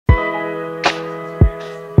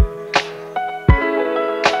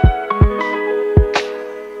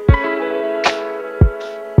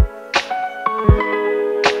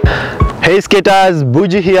Hey skaters,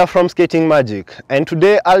 Bujie here from Skating Magic, and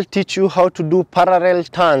today I'll teach you how to do parallel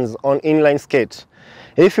turns on inline skate.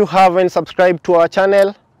 If you haven't subscribed to our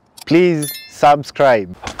channel, please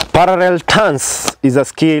subscribe. Parallel turns is a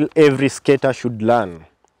skill every skater should learn.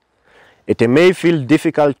 It may feel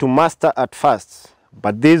difficult to master at first,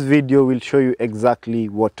 but this video will show you exactly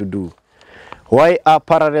what to do. Why are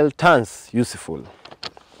parallel turns useful?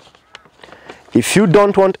 If you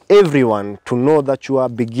don't want everyone to know that you are a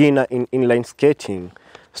beginner in inline skating,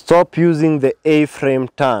 stop using the A-frame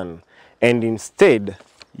turn and instead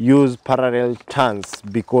use parallel turns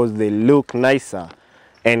because they look nicer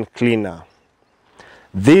and cleaner.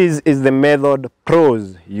 This is the method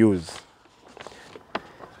pros use.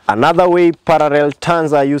 Another way parallel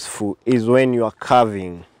turns are useful is when you are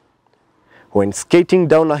curving. When skating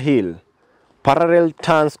down a hill, parallel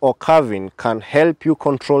turns or curving can help you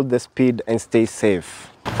control the speed and stay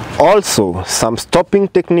safe. Also, some stopping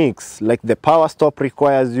techniques like the power stop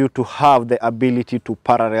requires you to have the ability to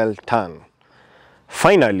parallel turn.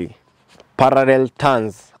 Finally, parallel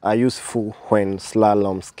turns are useful when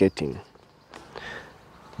slalom skating.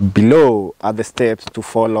 Below are the steps to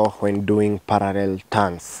follow when doing parallel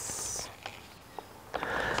turns.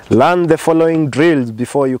 Learn the following drills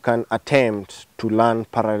before you can attempt to learn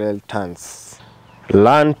parallel turns.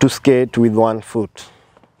 Learn to skate with one foot.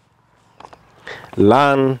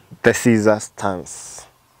 Learn the scissor stance.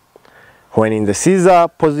 When in the scissor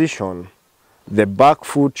position, the back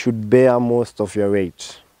foot should bear most of your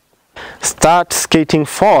weight. Start skating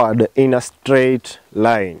forward in a straight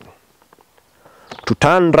line. To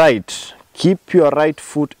turn right, keep your right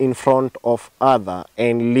foot in front of other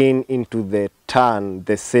and lean into the turn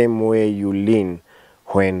the same way you lean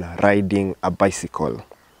when riding a bicycle.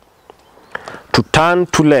 To turn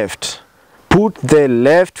to left, put the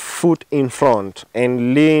left foot in front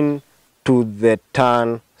and lean to the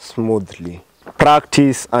turn smoothly.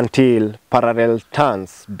 Practice until parallel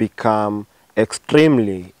turns become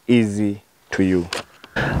extremely easy to you.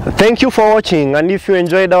 Thank you for watching, and if you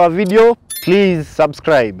enjoyed our video, please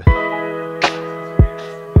subscribe.